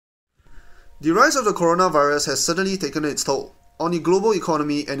The rise of the coronavirus has certainly taken its toll on the global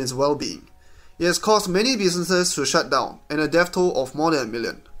economy and its well-being. It has caused many businesses to shut down and a death toll of more than 1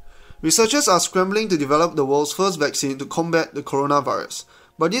 million. Researchers are scrambling to develop the world's first vaccine to combat the coronavirus,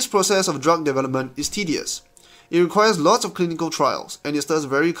 but this process of drug development is tedious. It requires lots of clinical trials and is thus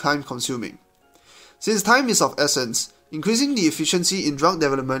very time-consuming. Since time is of essence, increasing the efficiency in drug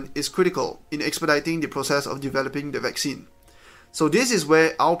development is critical in expediting the process of developing the vaccine. So this is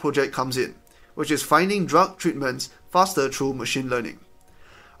where our project comes in, which is finding drug treatments faster through machine learning.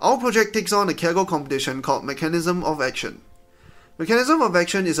 Our project takes on a Kaggle competition called Mechanism of Action. Mechanism of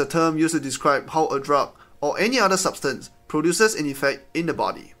action is a term used to describe how a drug or any other substance produces an effect in the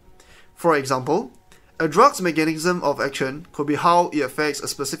body. For example, a drug's mechanism of action could be how it affects a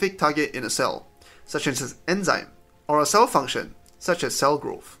specific target in a cell, such as an enzyme, or a cell function, such as cell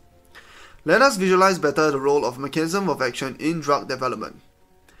growth. Let us visualize better the role of mechanism of action in drug development.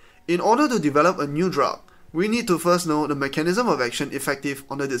 In order to develop a new drug, we need to first know the mechanism of action effective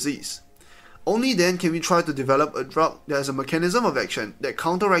on the disease. Only then can we try to develop a drug that has a mechanism of action that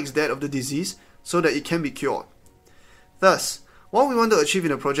counteracts that of the disease so that it can be cured. Thus, what we want to achieve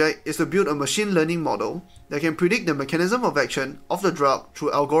in the project is to build a machine learning model that can predict the mechanism of action of the drug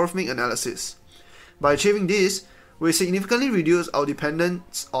through algorithmic analysis. By achieving this, we significantly reduce our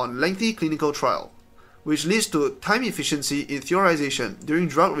dependence on lengthy clinical trial, which leads to time efficiency in theorization during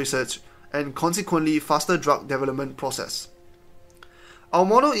drug research and consequently faster drug development process. Our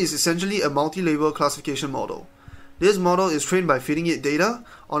model is essentially a multi-label classification model. This model is trained by feeding it data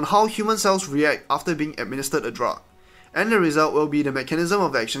on how human cells react after being administered a drug, and the result will be the mechanism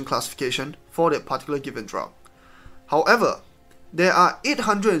of action classification for that particular given drug. However, there are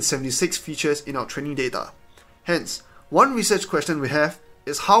 876 features in our training data. Hence, one research question we have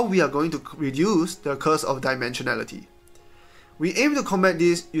is how we are going to reduce the curse of dimensionality. We aim to combat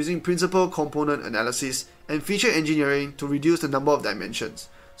this using principal component analysis and feature engineering to reduce the number of dimensions,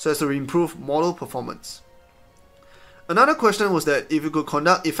 so as to improve model performance. Another question was that if we could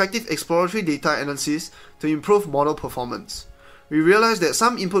conduct effective exploratory data analysis to improve model performance. We realized that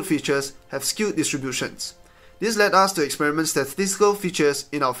some input features have skewed distributions. This led us to experiment statistical features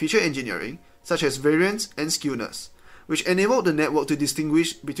in our feature engineering, such as variance and skewness, which enabled the network to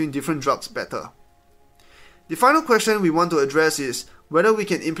distinguish between different drugs better. The final question we want to address is whether we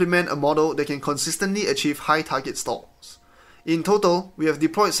can implement a model that can consistently achieve high target stalls. In total, we have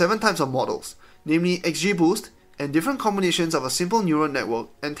deployed 7 types of models, namely XGBoost and different combinations of a simple neural network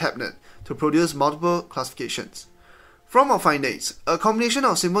and TAPNet to produce multiple classifications. From our findings, a combination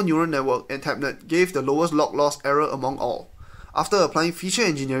of simple neural network and TAPNet gave the lowest log loss error among all, after applying feature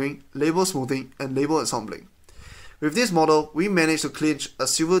engineering, label smoothing, and label assembling. With this model, we managed to clinch a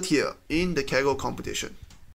silver tier in the Kaggle competition.